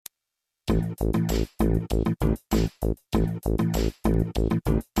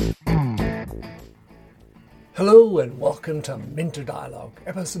Hello and welcome to Minter Dialogue,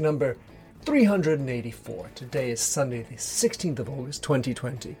 episode number 384. Today is Sunday, the 16th of August,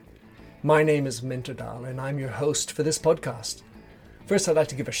 2020. My name is Minter Dial and I'm your host for this podcast. First, I'd like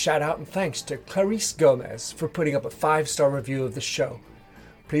to give a shout out and thanks to Clarice Gomez for putting up a 5-star review of the show.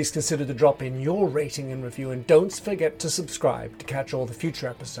 Please consider to drop in your rating and review, and don't forget to subscribe to catch all the future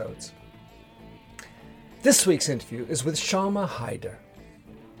episodes. This week's interview is with Shama Hyder.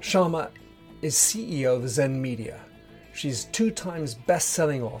 Shama is CEO of Zen Media. She's 2 times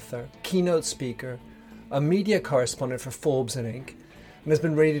best-selling author, keynote speaker, a media correspondent for Forbes and Inc., and has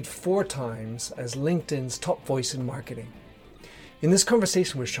been rated 4 times as LinkedIn's top voice in marketing. In this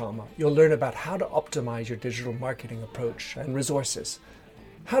conversation with Shama, you'll learn about how to optimize your digital marketing approach and resources,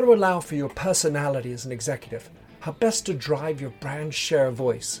 how to allow for your personality as an executive, how best to drive your brand share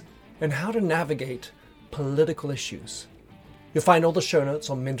voice, and how to navigate political issues. You'll find all the show notes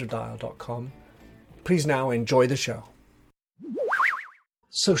on minterdial.com. Please now enjoy the show.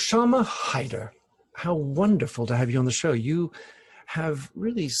 So Shama Hyder, how wonderful to have you on the show. You have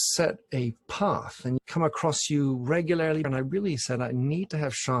really set a path and come across you regularly. And I really said, I need to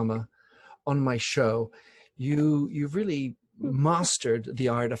have Shama on my show. You've really mastered the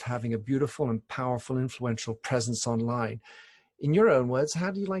art of having a beautiful and powerful, influential presence online. In your own words,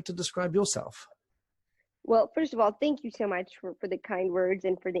 how do you like to describe yourself? Well, first of all, thank you so much for the kind words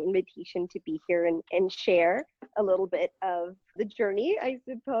and for the invitation to be here and share a little bit of the journey, I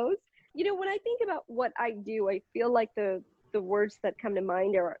suppose. You know, when I think about what I do, I feel like the words that come to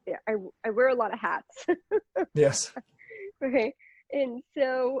mind are, I wear a lot of hats. Yes. Right. And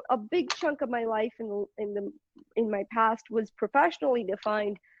so a big chunk of my life in my past was professionally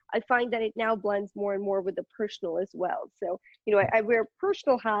defined. I find that it now blends more and more with the personal as well. So, you know, I wear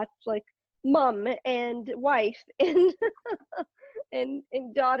personal hats like mom and wife and and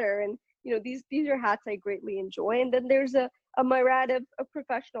daughter, and you know, these are hats I greatly enjoy. And then there's a myriad of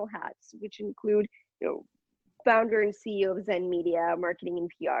professional hats, which include, you know, founder and CEO of Zen Media, marketing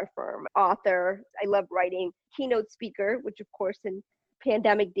and PR firm, author. I love writing, keynote speaker, which of course in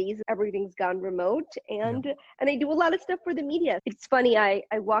pandemic days everything's gone remote, and I do a lot of stuff for the media. It's funny, I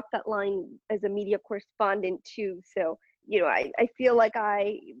walk that line as a media correspondent too. So you know, I feel like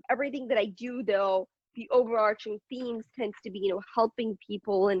everything that I do, though, the overarching themes tends to be, you know, helping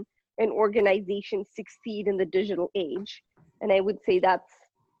people and organizations succeed in the digital age. And I would say that's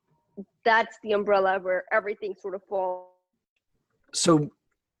the umbrella where everything sort of falls. So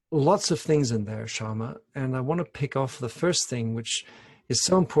lots of things in there, Shama, and I want to pick off the first thing, which is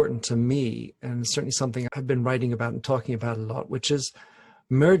so important to me, and certainly something I've been writing about and talking about a lot, which is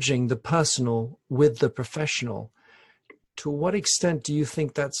merging the personal with the professional. To what extent do you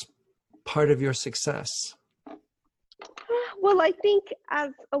think that's part of your success? Well, I think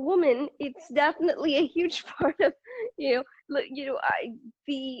as a woman, it's definitely a huge part of, I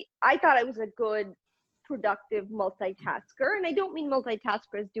thought I was a good, productive multitasker. And I don't mean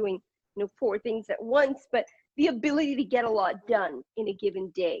multitasker as doing, 4 things at once, but the ability to get a lot done in a given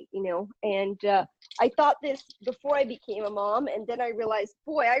day, And I thought this before I became a mom. And then I realized,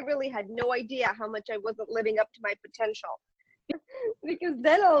 boy, I really had no idea how much I wasn't living up to my potential. Because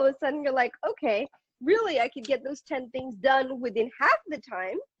then all of a sudden you're like, okay, really, I could get those 10 things done within half the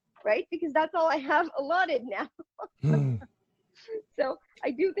time, right? Because that's all I have allotted now. So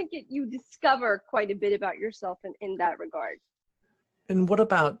I do think you discover quite a bit about yourself in that regard. And what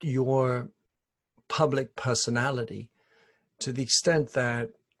about your public personality? To the extent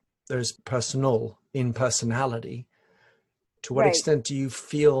that there's personal in personality, to what extent do you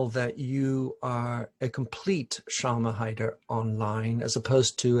feel that you are a complete Shama Hyder online as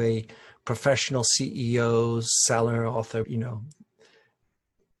opposed to a professional CEO, seller, author, Yeah,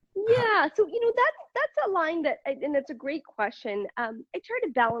 so, that's a line and that's a great question. I try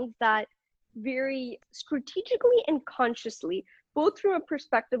to balance that very strategically and consciously, both from a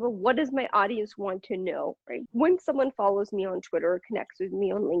perspective of what does my audience want to know, right? When someone follows me on Twitter or connects with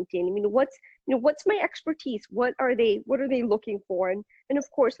me on LinkedIn, what's my expertise? What are they looking for? And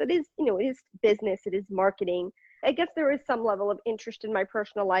of course, it is business, it is marketing. I guess there is some level of interest in my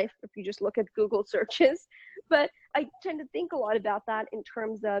personal life if you just look at Google searches, but I tend to think a lot about that in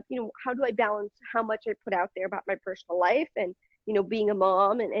terms of, how do I balance how much I put out there about my personal life and, being a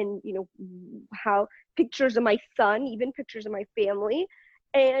mom and how pictures of my son, even pictures of my family.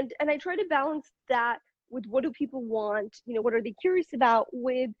 And I try to balance that with what do people want, what are they curious about,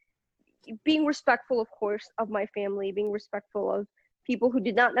 with being respectful, of course, of my family, being respectful of people who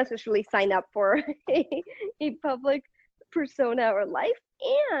did not necessarily sign up for a public persona or life.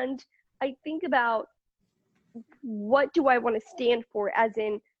 And I think about what do I want to stand for, as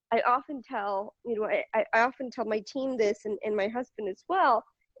in, I often tell, I often tell my team this, and my husband as well,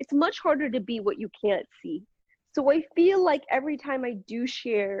 it's much harder to be what you can't see. So I feel like every time I do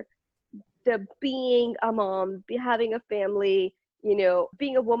share the being a mom, having a family,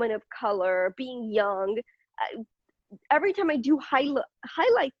 being a woman of color, being young, every time I do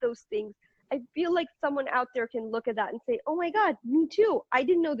highlight those things, I feel like someone out there can look at that and say, oh my God, me too. I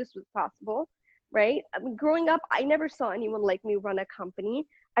didn't know this was possible, right? I mean, growing up, I never saw anyone like me run a company.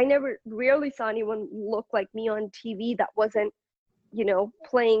 Rarely saw anyone look like me on TV that wasn't,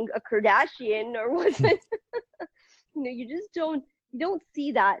 playing a Kardashian or wasn't, you just don't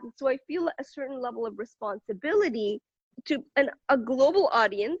see that. And so I feel a certain level of responsibility to a global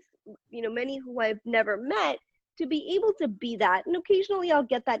audience, many who I've never met, to be able to be that. And occasionally I'll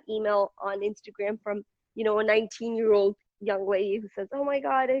get that email on Instagram from, a 19-year-old young lady who says, oh my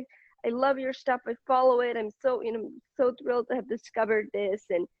God, I love your stuff. I follow it. I'm so, so thrilled to have discovered this.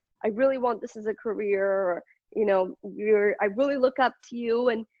 And I really want this as a career, or, I really look up to you.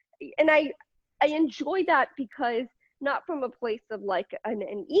 And I enjoy that, because not from a place of like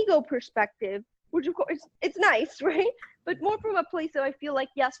an ego perspective, which of course it's nice, right? But more from a place of, I feel like,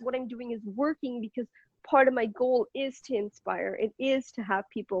 yes, what I'm doing is working, because part of my goal is to inspire. It is to have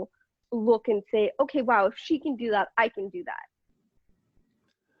people look and say, okay, wow, if she can do that, I can do that.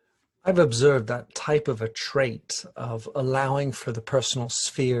 I've observed that type of a trait of allowing for the personal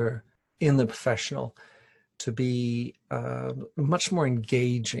sphere in the professional to be much more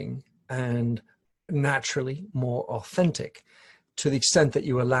engaging and naturally more authentic, to the extent that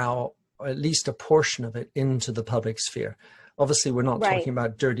you allow at least a portion of it into the public sphere. Obviously, we're not talking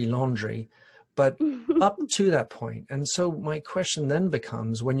about dirty laundry, but up to that point. And so my question then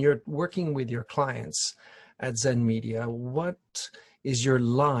becomes, when you're working with your clients at Zen Media, what is your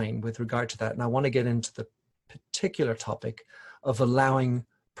line with regard to that? And I want to get into the particular topic of allowing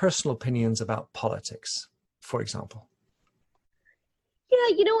personal opinions about politics, for example. Yeah,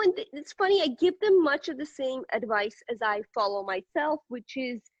 and it's funny, I give them much of the same advice as I follow myself, which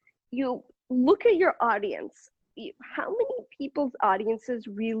is, you look at your audience. How many people's audiences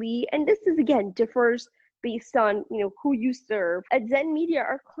really, and this is, again, differs based on, who you serve. At Zen Media,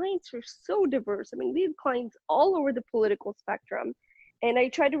 our clients are so diverse. I mean, we have clients all over the political spectrum. And I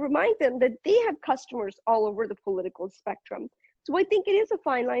try to remind them that they have customers all over the political spectrum. So I think it is a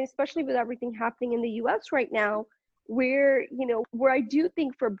fine line, especially with everything happening in the US right now, where, where I do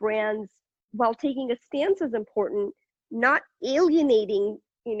think for brands, while taking a stance is important, not alienating,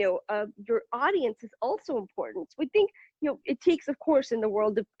 your audience is also important. So I think, it takes, of course, in the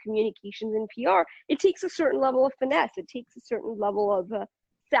world of communications and PR, it takes a certain level of finesse. It takes a certain level of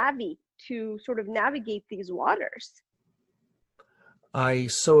savvy to sort of navigate these waters. I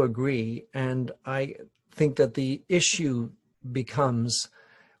so agree. And I think that the issue becomes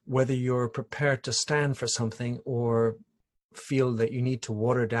whether you're prepared to stand for something or feel that you need to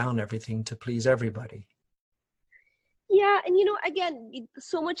water down everything to please everybody. Yeah. And, again,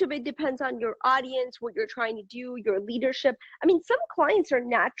 so much of it depends on your audience, what you're trying to do, your leadership. I mean, some clients are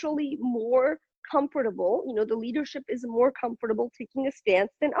naturally more comfortable, the leadership is more comfortable taking a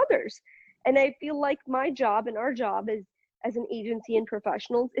stance than others. And I feel like my job and our job as an agency and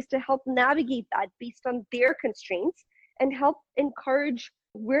professionals is to help navigate that based on their constraints, and help encourage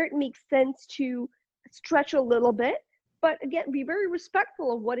where it makes sense to stretch a little bit, but again, be very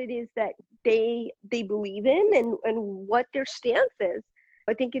respectful of what it is that they believe in, and what their stance is.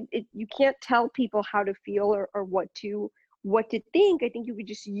 I think you can't tell people how to feel or what to think. I think you could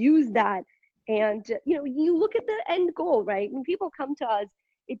just use that. And, you look at the end goal, right? When people come to us,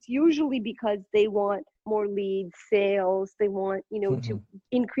 it's usually because they want more leads, sales, they want, to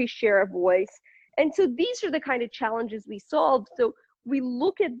increase share of voice. And so these are the kind of challenges we solve. So we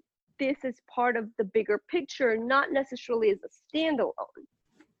look at this as part of the bigger picture, not necessarily as a standalone.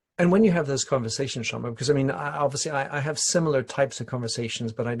 And when you have those conversations, Shama, because I mean, I have similar types of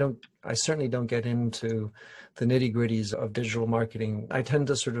conversations, but I certainly don't get into the nitty gritties of digital marketing. I tend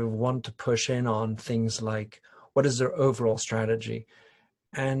to sort of want to push in on things like, what is their overall strategy?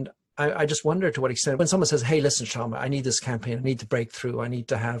 And I just wonder to what extent, when someone says, hey, listen, Shama, I need this campaign, I need to break through, I need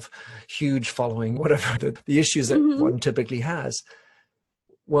to have huge following, whatever the issues that one typically has.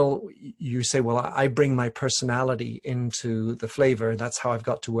 Well, you say, well, I bring my personality into the flavor. That's how I've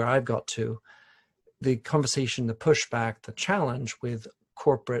got to where I've got to. The conversation, the pushback, the challenge with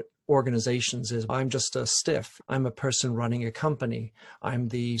corporate organizations is, I'm just a stiff. I'm a person running a company. I'm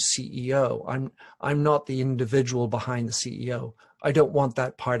the CEO. I'm not the individual behind the CEO. I don't want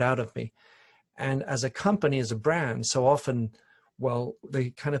that part out of me. And as a company, as a brand, so often well,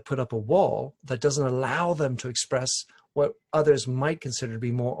 they kind of put up a wall that doesn't allow them to express what others might consider to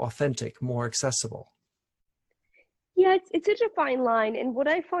be more authentic, more accessible. Yeah, it's such a fine line. And what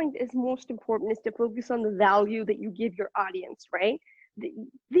I find is most important is to focus on the value that you give your audience, right? The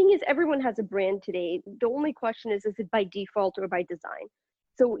thing is, everyone has a brand today. The only question is it by default or by design?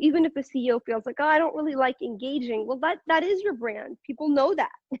 So even if a CEO feels like, oh, I don't really like engaging, well, that is your brand. People know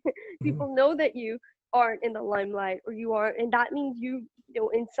that. Mhm. People know that you aren't in the limelight, or you are, and that means you know,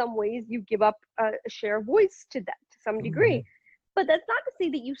 in some ways, you give up a share of voice to that to some degree. Mhm. But that's not to say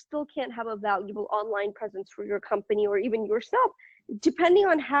that you still can't have a valuable online presence for your company or even yourself, depending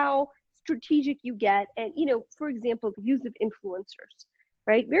on how strategic you get. And, you know, for example, the use of influencers,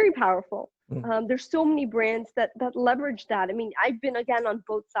 right? Very powerful. Mhm. There's so many brands that leverage that. I mean, I've been again on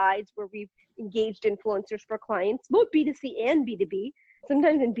both sides where we've engaged influencers for clients, both B2C and B2B.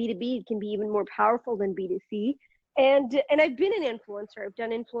 Sometimes in B2B, it can be even more powerful than B2C. And I've been an influencer. I've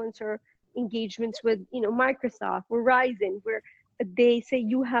done influencer engagements with, you know, Microsoft, Verizon, where they say,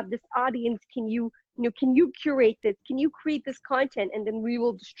 you have this audience, can you curate this, can you create this content, and then we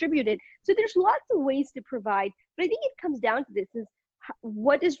will distribute it. So there's lots of ways to provide, but I think it comes down to this is,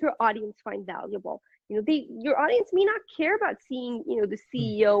 what does your audience find valuable? You know, your audience may not care about seeing, you know, the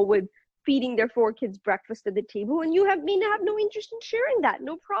CEO with feeding their 4 kids breakfast at the table, and you may have no interest in sharing that.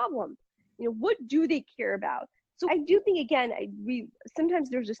 No problem. You know, what do they care about? So I do think, again, we sometimes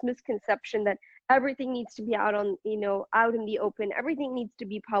there's this misconception that everything needs to be out on, you know, out in the open. Everything needs to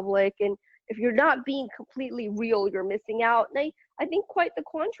be public, and if you're not being completely real, you're missing out. And I think quite the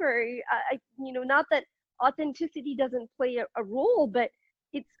contrary. You know, not that authenticity doesn't play a role, but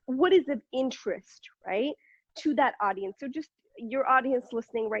it's what is of interest, right, to that audience. So just your audience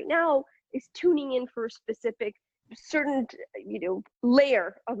listening right now is tuning in for a specific certain, you know,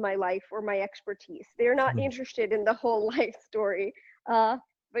 layer of my life or my expertise. They're not Mhm. interested in the whole life story.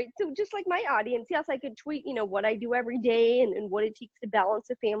 Right. So just like my audience, yes, I could tweet, you know, what I do every day, and what it takes to balance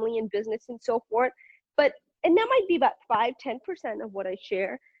a family and business and so forth. But, and that might be about 5-10% of what I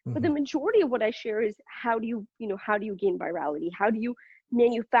share. But the Mhm. majority of what I share is, how do you gain virality? How do you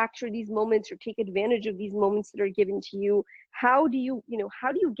manufacture these moments or take advantage of these moments that are given to you? How do you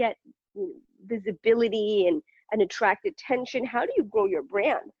get, you know, visibility and attract attention? How do you grow your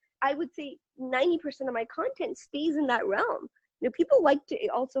brand? I would say 90% of my content stays in that realm. You know, people like to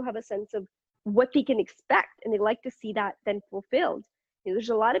also have a sense of what they can expect, and they like to see that then fulfilled. You know, there's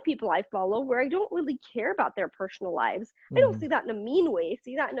a lot of people I follow where I don't really care about their personal lives. I don't Mhm. see that in a mean way. I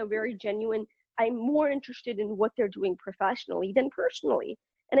see that in a very genuine, I'm more interested in what they're doing professionally than personally.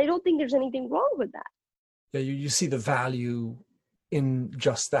 And I don't think there's anything wrong with that. Yeah, you see the value in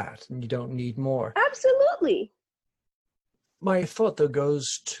just that, and you don't need more. Absolutely. My thought, though,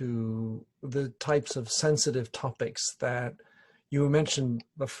 goes to the types of sensitive topics that you mentioned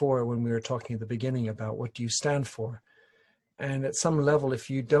before when we were talking at the beginning about what do you stand for. And at some level, if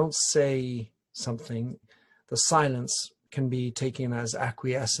you don't say something, the silence can be taken as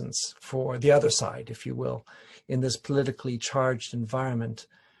acquiescence for the other side, if you will, in this politically charged environment.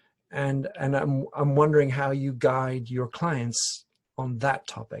 And I'm wondering how you guide your clients on that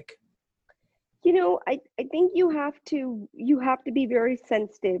topic. You know, I think you have to be very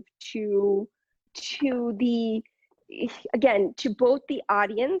sensitive to the, again, to both the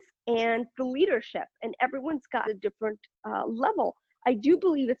audience and the leadership, and everyone's got a different level. I do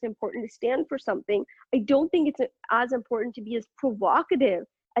believe it's important to stand for something. I don't think it's as important to be as provocative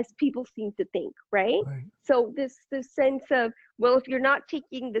as people seem to think, right? Right. So this sense of, well, if you're not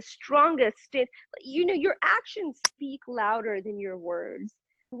taking the strongest stand, you know, your actions speak louder than your words.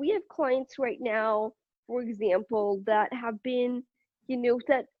 We have clients right now, for example, that have been, you know,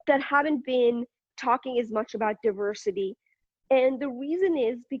 that haven't been talking as much about diversity. And the reason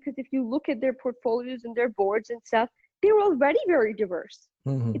is because if you look at their portfolios and their boards and stuff, they're already very diverse.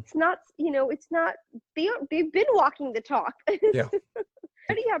 Hmm. It's not, you know, it's not, they've been walking the talk. Yeah.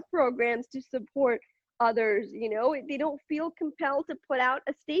 Already have programs to support others, you know, they don't feel compelled to put out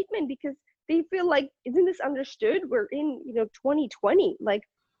a statement because they feel like, isn't this understood? We're in, you know, 2020. Like,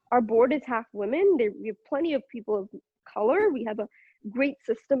 our board is half women. We have plenty of people of color. We have a great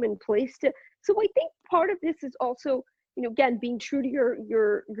system in place to. So I think part of this is also, you know, again, being true to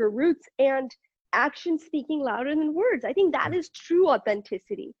your roots, and action speaking louder than words. I think that is true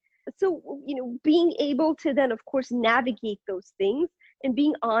authenticity. So, you know, being able to then, of course, navigate those things and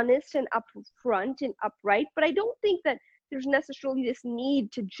being honest and upfront and upright. But I don't think that there's necessarily this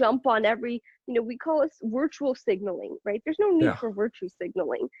need to jump on every, you know, we call it virtual signaling, right? There's no need Yeah. for virtue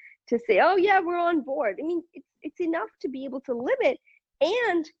signaling to say, oh yeah, we're on board. I mean, it's enough to be able to live it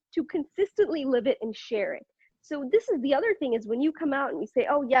and to consistently live it and share it. So this is the other thing, is when you come out and you say,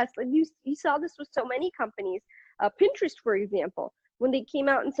 oh yes, like you saw this with so many companies, Pinterest, for example, when they came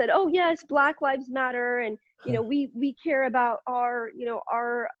out and said, oh yes, Black Lives Matter, and we care about our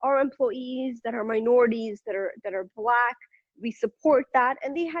our employees that are minorities, that are Black, we support that.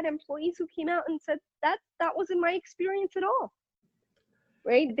 And they had employees who came out and said that wasn't my experience at all.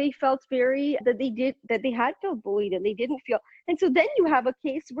 Right? They felt that they had felt bullied, and they didn't feel. And so then you have a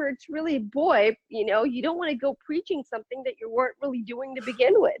case where it's really, boy, you don't want to go preaching something that you weren't really doing to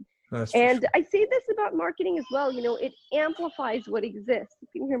begin with. That's And sure. I say this about marketing as well, it amplifies what exists. You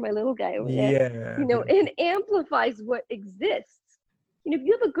can hear my little guy over there. Yeah. It amplifies what exists. If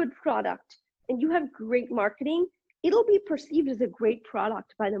you have a good product and you have great marketing, it'll be perceived as a great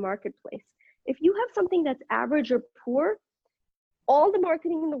product by the marketplace. If you have something that's average or poor, all the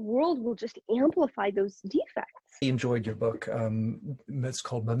marketing in the world will just amplify those defects. I enjoyed your book. It's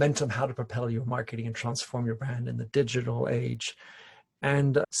called Momentum: How to Propel Your Marketing and Transform Your Brand in the Digital Age.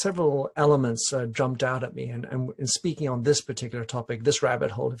 And several elements jumped out at me. And in speaking on this particular topic, this rabbit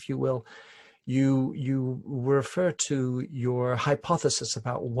hole, if you will, you refer to your hypothesis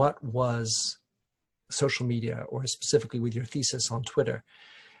about what was social media, or specifically with your thesis on Twitter.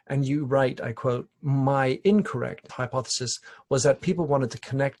 And you write, I quote, "My incorrect hypothesis was that people wanted to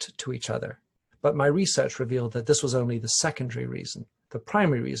connect to each other. But my research revealed that this was only the secondary reason. The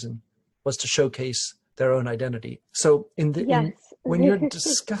primary reason was to showcase their own identity." So when you're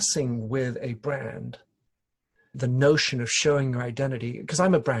discussing with a brand the notion of showing your identity, because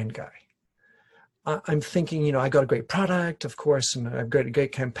I'm a brand guy, I'm thinking, I got a great product, of course, and I've got a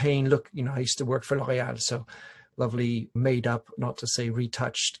great campaign. Look, I used to work for L'Oreal, so lovely made up, not to say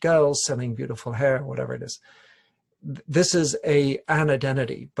retouched girls selling beautiful hair, whatever it is. This is an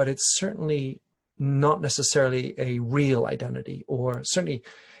identity, but it's certainly not necessarily a real identity, or certainly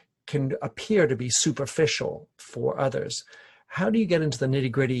can appear to be superficial for others. How do you get into the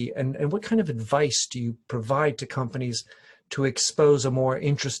nitty-gritty, and what kind of advice do you provide to companies to expose a more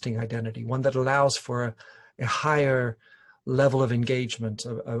interesting identity, one that allows for a higher level of engagement,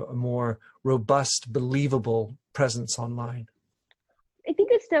 a more robust, believable presence online? I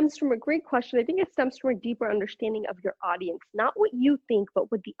think it stems from a great question. I think it stems from a deeper understanding of your audience, not what you think, but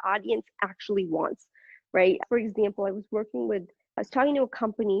what the audience actually wants, right? For example, I was talking to a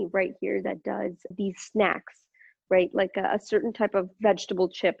company right here that does these snacks, right? Like a certain type of vegetable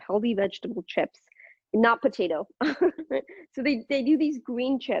chip, healthy vegetable chips, not potato. So they do these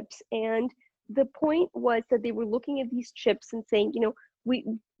green chips. And the point was that they were looking at these chips and saying,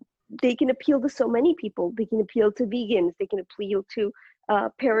 they can appeal to so many people. They can appeal to vegans. They can appeal to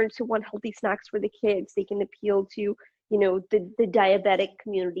parents who want healthy snacks for the kids. They can appeal to, the diabetic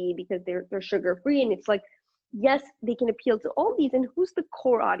community because they're sugar free. And it's like, yes, they can appeal to all these. And who's the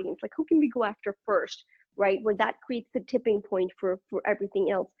core audience? Like, who can we go after first, right? Where that creates the tipping point for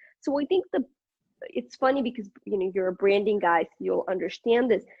everything else. So I think it's funny because, you're a branding guy, so you'll understand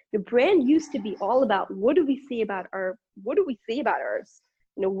this. The brand used to be all about, what do we say about ours?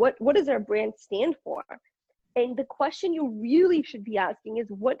 What does our brand stand for? And the question you really should be asking is,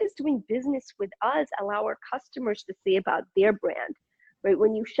 what does doing business with us allow our customers to say about their brand, right?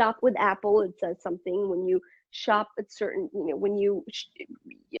 When you shop with Apple, it says something. When you shop at certain, when you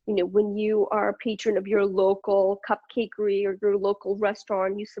are a patron of your local cupcakery or your local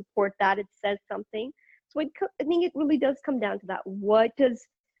restaurant, you support that, it says something. So I think it really does come down to that. What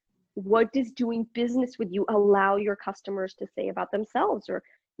does doing business with you allow your customers to say about themselves? Or,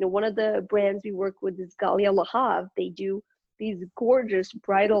 one of the brands we work with is Galia Lahav. They do these gorgeous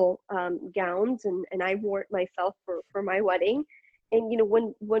bridal gowns, and I wore it myself for my wedding. And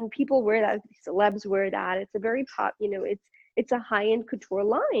when people wear that, celebs wear that, it's a very it's a high-end couture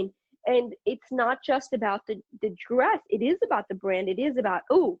line. And it's not just about the dress. It is about the brand. It is about,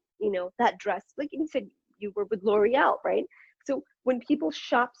 that dress. Like you said, you were with L'Oreal, right? So when people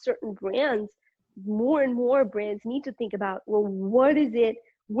shop certain brands, more and more brands need to think about, well, what is it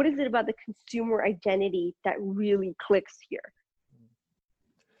about the consumer identity that really clicks here?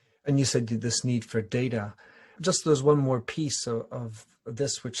 And you said this need for data. Just there's one more piece of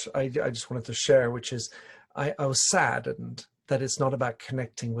this, which I just wanted to share, which is I was saddened that it's not about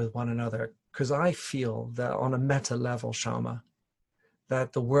connecting with one another, because I feel that on a meta level, Shama,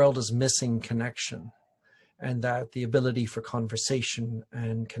 that the world is missing connection, and that the ability for conversation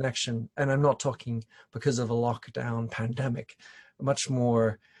and connection, and I'm not talking because of a lockdown pandemic, much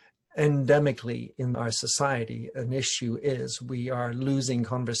more endemically in our society, an issue is we are losing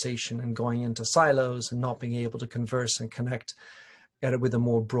conversation and going into silos and not being able to converse and connect with a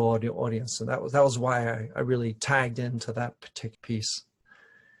more broad audience. So that was why I really tagged into that particular piece.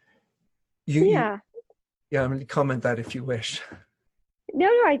 Yeah. Yeah, I mean, comment that if you wish. No,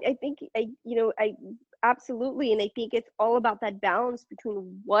 I think I absolutely, and I think it's all about that balance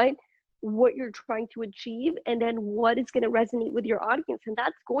between what you're trying to achieve and then what is going to resonate with your audience, and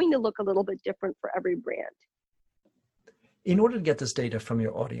that's going to look a little bit different for every brand. In order to get this data from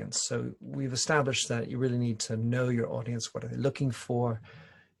your audience, so we've established that you really need to know your audience. What are they looking for?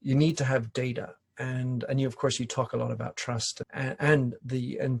 You need to have data. And you, of course, you talk a lot about trust and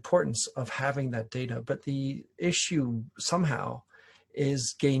the importance of having that data. But the issue somehow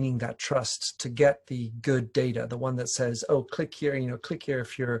is gaining that trust to get the good data, the one that says, oh, click here, click here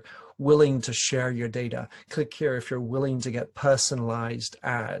if you're willing to share your data. Click here if you're willing to get personalized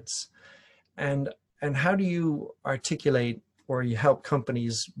ads. And how do you articulate or you help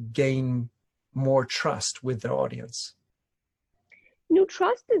companies gain more trust with their audience?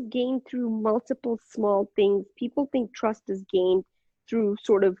 Trust is gained through multiple small things. People think trust is gained through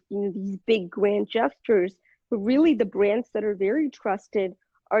sort of, these big grand gestures, but really the brands that are very trusted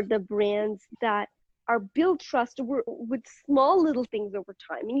are the brands that are built trust with small little things over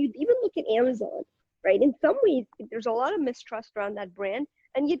time. And you even look at Amazon, right? In some ways, there's a lot of mistrust around that brand,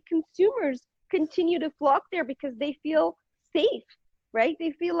 and yet consumers continue to flock there because they feel safe, right?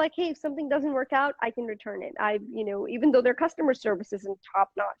 They feel like, hey, if something doesn't work out, I can return it. Even though their customer service isn't top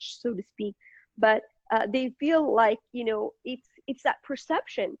notch, so to speak, but they feel like, it's that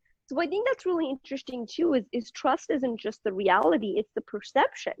perception. So I think that's really interesting too, is trust isn't just the reality, it's the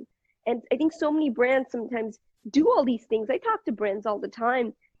perception. And I think so many brands sometimes do all these things. I talk to brands all the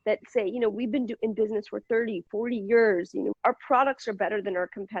time that say, we've been in business for 30, 40 years, our products are better than our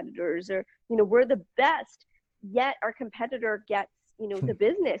competitors, or, we're the best, yet our competitor gets, the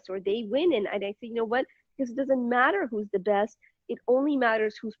business, or they win. And I say, you know what? Because it doesn't matter who's the best. It only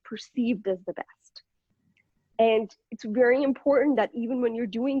matters who's perceived as the best. And it's very important that even when you're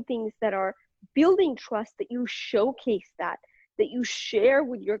doing things that are building trust, that you showcase that you share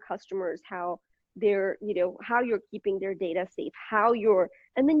with your customers how they're, how you're keeping their data safe,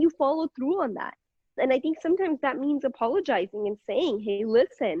 and then you follow through on that. And I think sometimes that means apologizing and saying, hey,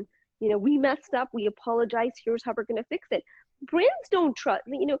 listen, we messed up. We apologize. Here's how we're going to fix it. Brands don't trust,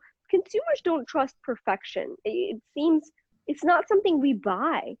 consumers don't trust perfection. It seems it's not something we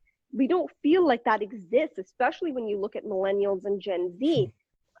buy. We don't feel like that exists, especially when you look at millennials and Gen Z.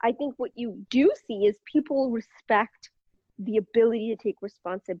 I think what you do see is people respect the ability to take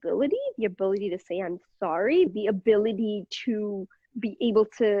responsibility, the ability to say, I'm sorry, the ability to be able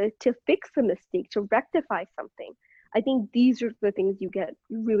to fix a mistake, to rectify something. I think these are the things you get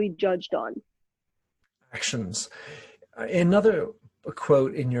really judged on. Actions. Another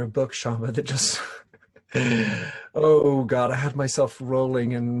quote in your book, Shama, that just, oh God, I had myself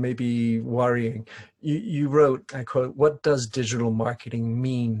rolling and maybe worrying. You wrote, I quote, what does digital marketing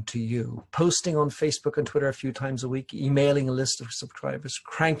mean to you? Posting on Facebook and Twitter a few times a week, emailing a list of subscribers,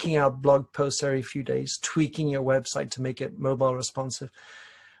 cranking out blog posts every few days, tweaking your website to make it mobile responsive.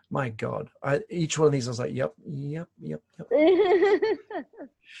 My God, each one of these I was like, yep.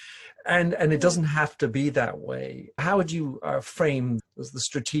 And it doesn't have to be that way. How would you frame the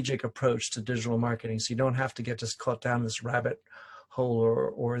strategic approach to digital marketing so you don't have to get just caught down this rabbit hole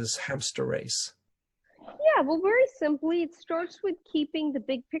or this hamster race? Yeah, well, very simply, it starts with keeping the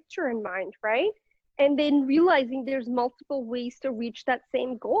big picture in mind, right? And then realizing there's multiple ways to reach that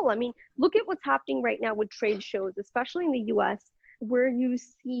same goal. I mean, look at what's happening right now with trade shows, especially in the US, where you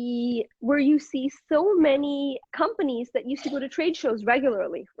see so many companies that used to go to trade shows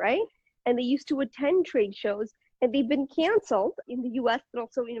regularly, right? And they used to attend trade shows, and they've been canceled in the US, but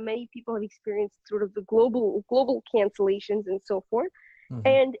also, many people have experienced sort of the global cancellations and so forth. Mm-hmm.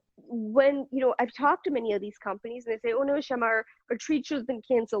 And when, I've talked to many of these companies and they say, oh no, Shama, our trade show's been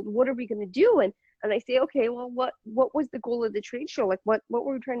canceled. What are we going to do? And I say, okay, well, what was the goal of the trade show? Like, what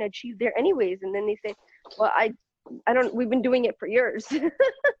were we trying to achieve there anyways? And then they say, well, we've been doing it for years. And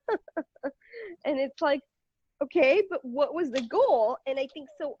it's like, okay, but what was the goal? And I think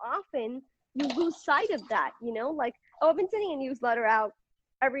so often you lose sight of that, like, oh, I've been sending a newsletter out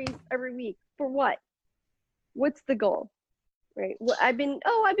every week. For what? What's the goal? Right. Well,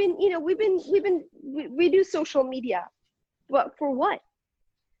 we do social media, but for what?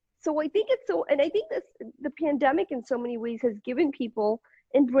 So I think and I think the pandemic in so many ways has given people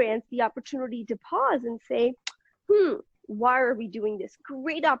and brands the opportunity to pause and say, why are we doing this?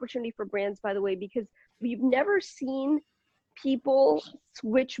 Great opportunity for brands, by the way, because we've never seen people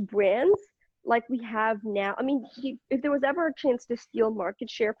switch brands like we have now. I mean, if there was ever a chance to steal market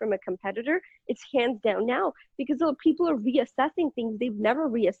share from a competitor, it's hands down now, because people are reassessing things they've never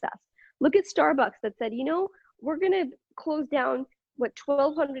reassessed. Look at Starbucks that said, we're going to close down what,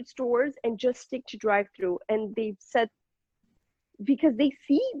 1,200 stores and just stick to drive-through. And they've said, because they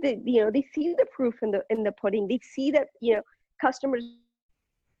see they see the proof in the pudding. They see that, customers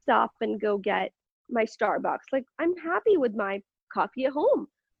stop and go get my Starbucks. Like, I'm happy with my coffee at home,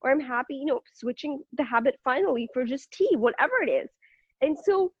 or I'm happy, switching the habit finally for just tea, whatever it is. And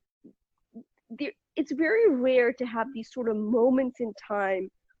so it's very rare to have these sort of moments in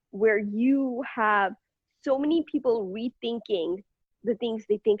time where you have so many people rethinking the things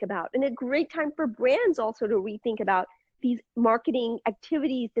they think about, and a great time for brands also to rethink about these marketing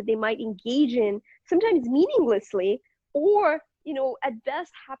activities that they might engage in, sometimes meaninglessly, or, at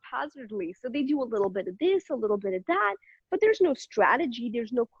best haphazardly. So they do a little bit of this, a little bit of that, but there's no strategy,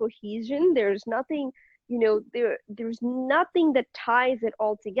 there's no cohesion, there's nothing, there's nothing that ties it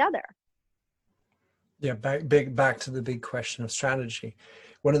all together. Yeah, back to the big question of strategy.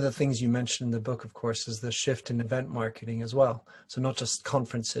 One of the things you mentioned in the book, of course, is the shift in event marketing as well. So not just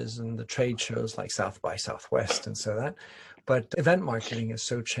conferences and the trade shows like South by Southwest and so that, but event marketing has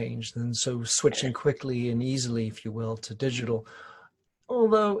so changed, and so switching quickly and easily, if you will, to digital,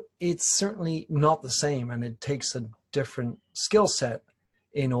 although it's certainly not the same, and it takes a different skill set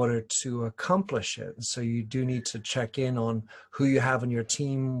in order to accomplish it. So you do need to check in on who you have on your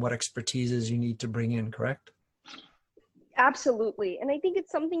team, what expertises you need to bring in, correct? Absolutely. And I think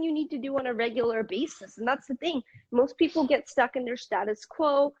it's something you need to do on a regular basis. And that's the thing. Most people get stuck in their status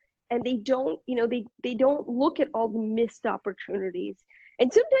quo, and they don't, they don't look at all the missed opportunities.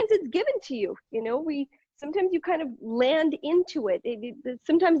 And sometimes it's given to you, sometimes you kind of land into it.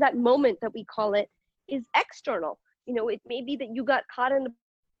 Sometimes that moment that we call it is external. It may be that you got caught in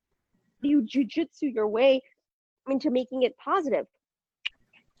you jujitsu your way into making it positive.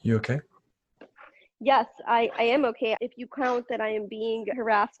 You okay? Yes, I am okay. If you count that I am being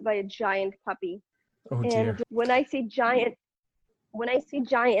harassed by a giant puppy. Oh dear. And when I say giant,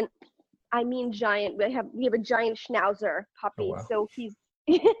 I mean giant. We have a giant schnauzer puppy. Oh, wow. So he's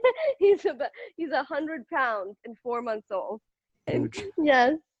he's 100 pounds and 4 months old. And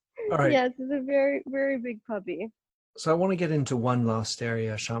yes. All right. Yes, it's a very, very big puppy. So I want to get into one last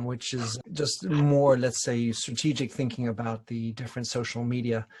area, Sham, which is just more, let's say, strategic thinking about the different social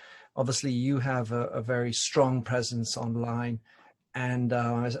media. Obviously, you have a very strong presence online, and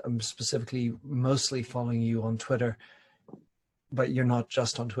I'm specifically mostly following you on Twitter, but you're not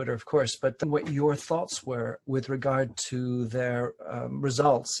just on Twitter, of course. But what your thoughts were with regard to their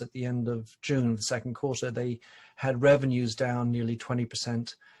results at the end of June, the second quarter. They had revenues down nearly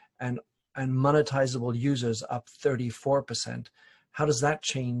 20%, and monetizable users up 34%. How does that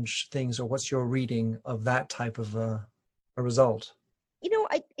change things, or what's your reading of that type of a result?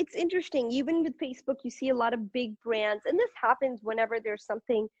 It's interesting. Even with Facebook, you see a lot of big brands, and this happens whenever there's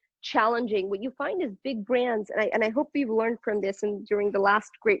something challenging. What you find is big brands, and I hope we've learned from this, and during the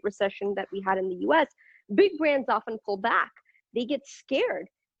last Great Recession that we had in the US, big brands often pull back. They get scared.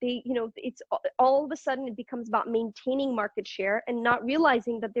 It's all of a sudden it becomes about maintaining market share and not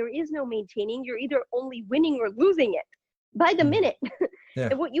realizing that there is no maintaining. You're either only winning or losing it by the minute. Yeah.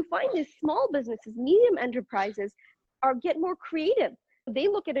 And what you find is small businesses, medium enterprises get more creative. They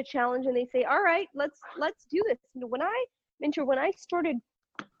look at a challenge and they say, all right, let's do this. When I started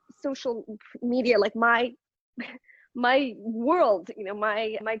social media, like my world,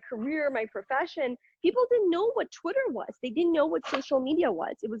 my career, my profession, people didn't know what Twitter was. They didn't know what social media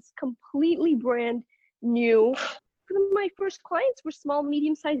was. It was completely brand new. Some of my first clients were small,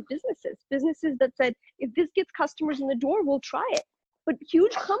 medium-sized businesses that said, if this gets customers in the door, we'll try it. But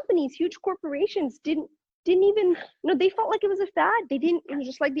huge companies, huge corporations didn't even, they felt like it was a fad. It was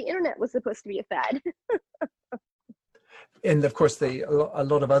just like the internet was supposed to be a fad. And of course, a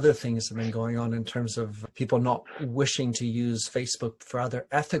lot of other things have been going on in terms of people not wishing to use Facebook for other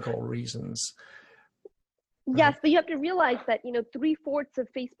ethical reasons. Yes, but you have to realize that, 3/4 of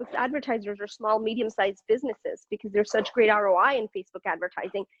Facebook's advertisers are small, medium-sized businesses because there's such great ROI in Facebook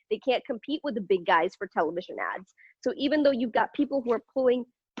advertising. They can't compete with the big guys for television ads. So even though you've got people who are pulling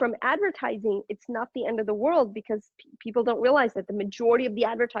from advertising, it's not the end of the world, because people don't realize that the majority of the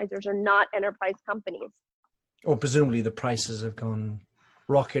advertisers are not enterprise companies. Or presumably the prices have gone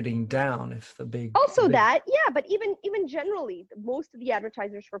rocketing down if the big... That, yeah, but even generally, most of the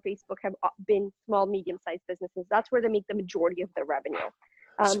advertisers for Facebook have been small, medium-sized businesses. That's where they make the majority of their revenue.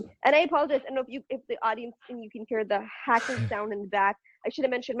 And I apologize. I don't know if the audience, and you can hear the hacking sound in the back. I should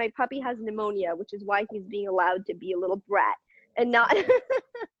have mentioned my puppy has pneumonia, which is why he's being allowed to be a little brat and not...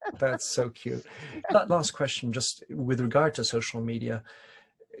 That's so cute. Last question, just with regard to social media,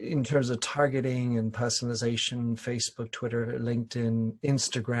 in terms of targeting and personalization, Facebook, Twitter, LinkedIn,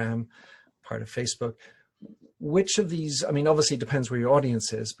 Instagram, part of Facebook, which of these, I mean, obviously it depends where your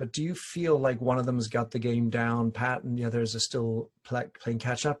audience is, but do you feel like one of them has got the game down pat and the others are still playing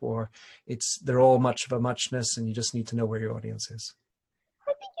catch up, or they're all much of a muchness and you just need to know where your audience is?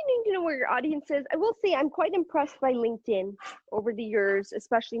 I think you need to know where your audience is. I will say I'm quite impressed by LinkedIn over the years,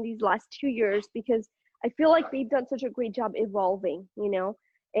 especially in these last 2 years, because I feel like they've done such a great job evolving,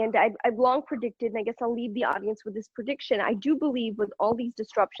 and I've long predicted, and I guess I'll leave the audience with this prediction. I do believe with all these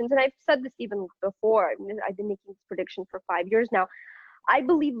disruptions, and I've said this even before, I've been making this prediction for 5 years now. I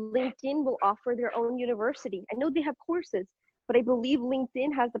believe LinkedIn will offer their own university. I know they have courses, but I believe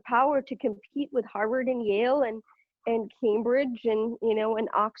LinkedIn has the power to compete with Harvard and Yale and Cambridge and, and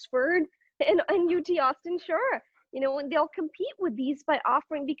Oxford and UT Austin, sure. And they'll compete with these by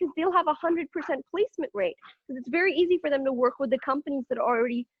offering, because they'll have 100% placement rate. Because it's very easy for them to work with the companies that are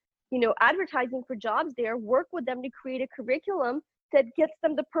already, advertising for jobs there, work with them to create a curriculum that gets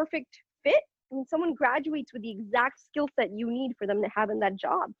them the perfect fit. And someone graduates with the exact skill set you need for them to have in that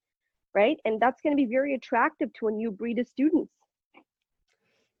job, right? And that's going to be very attractive to a new breed of students.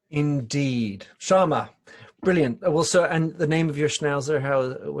 Indeed. Shama, brilliant. Well, so, and the name of your schnauzer,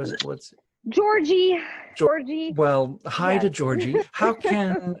 how was it? What's Georgie. Well, hi yes. to Georgie. How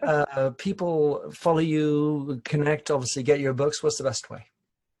can people follow you, connect, obviously get your books? What's the best way?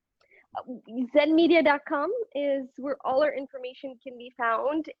 Zenmedia.com is where all our information can be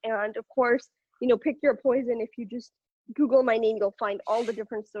found. And of course, pick your poison. If you just Google my name, you'll find all the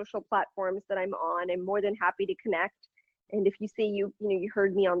different social platforms that I'm on. I'm more than happy to connect. And if you say you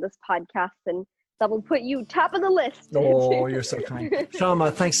heard me on this podcast, then that will put you top of the list. Oh, you're so kind. Shama,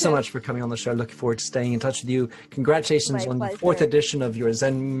 thanks so much for coming on the show. Looking forward to staying in touch with you. Congratulations on the 4th edition of your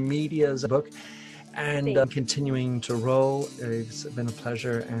Zen Media's book and continuing to roll. It's been a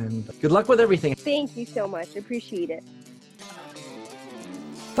pleasure and good luck with everything. Thank you so much. Appreciate it.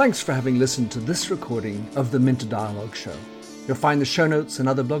 Thanks for having listened to this recording of the Minter Dialogue Show. You'll find the show notes and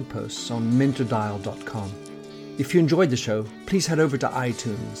other blog posts on minterdial.com. If you enjoyed the show, please head over to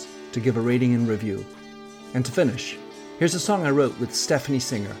iTunes to give a rating and review. And to finish, here's a song I wrote with Stephanie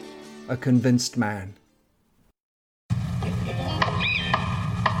Singer, A Convinced Man.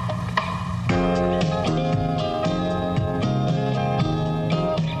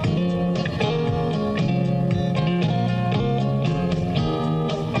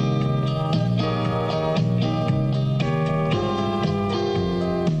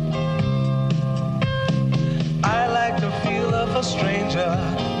 I like the feel of a stranger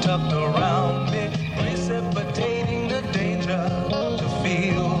tucked around me, precipitating the danger. To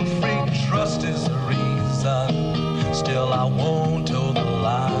feel free, trust is the reason. Still, I won't toe the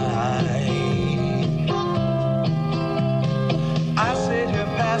line. I sit here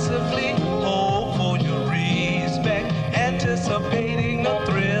passively, hope for your respect, anticipating the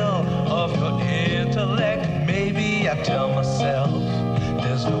thrill of your intellect. Maybe I tell myself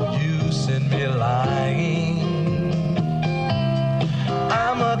there's no use in me lying.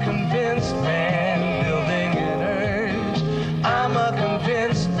 I'm a convinced man, building an urge. I'm a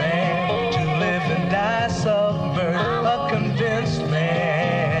convinced man, to live and die submerged. A convinced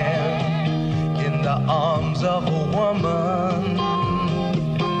man, in the arms of a woman.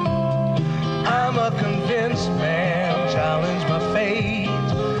 I'm a convinced man, challenge my fate.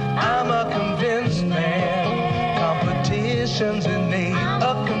 I'm a convinced man, competition's innate.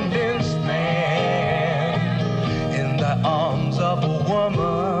 A convinced man, in the arms of a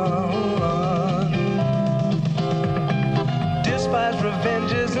woman. Despise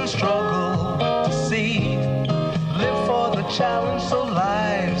revenges and struggle to see. Live for the challenge so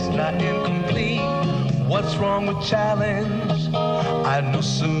life's not incomplete. What's wrong with challenge? I know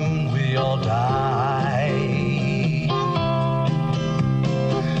soon we all die.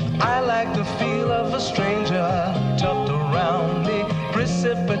 I like the feel of a stranger tucked around me,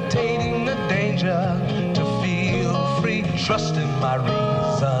 precipitating the danger. To feel free, trust in my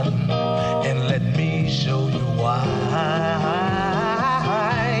reason, and let me show you why.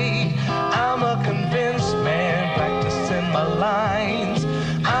 I'm a convinced man, practicing my lines.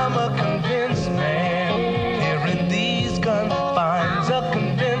 I'm a convinced man, here in these confines. A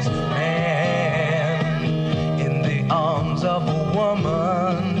convinced man, in the arms of a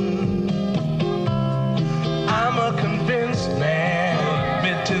woman. I'm a convinced man,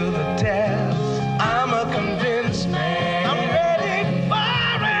 admit to the test. I'm a convinced man. I'm ready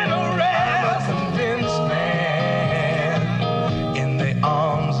for it.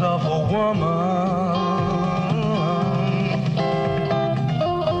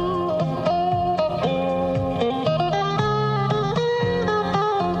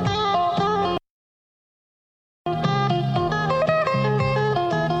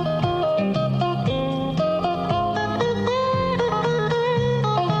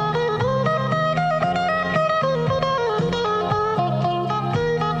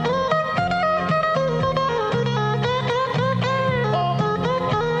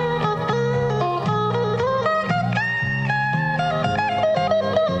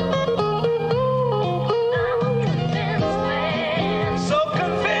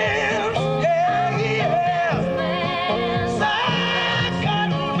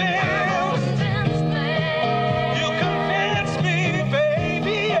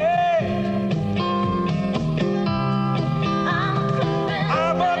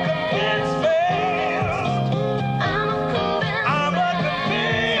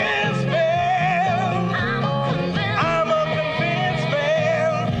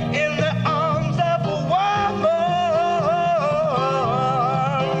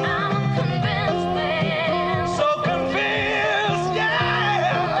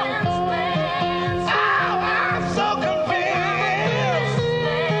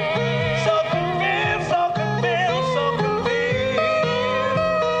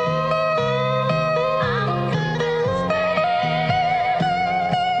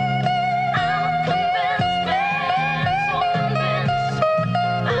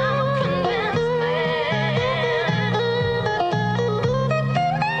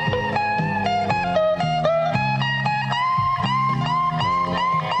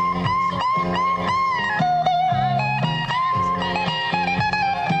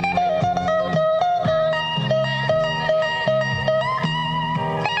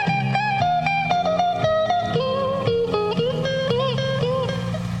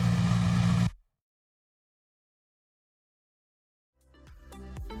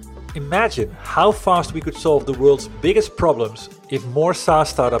 Imagine how fast we could solve the world's biggest problems if more SaaS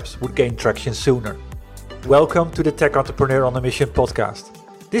startups would gain traction sooner. Welcome to the Tech Entrepreneur on a Mission podcast.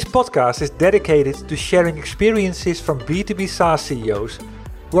 This podcast is dedicated to sharing experiences from B2B SaaS CEOs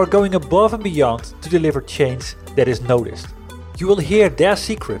who are going above and beyond to deliver change that is noticed. You will hear their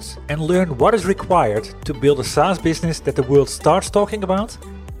secrets and learn what is required to build a SaaS business that the world starts talking about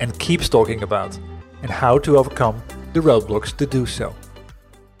and keeps talking about, and how to overcome the roadblocks to do so.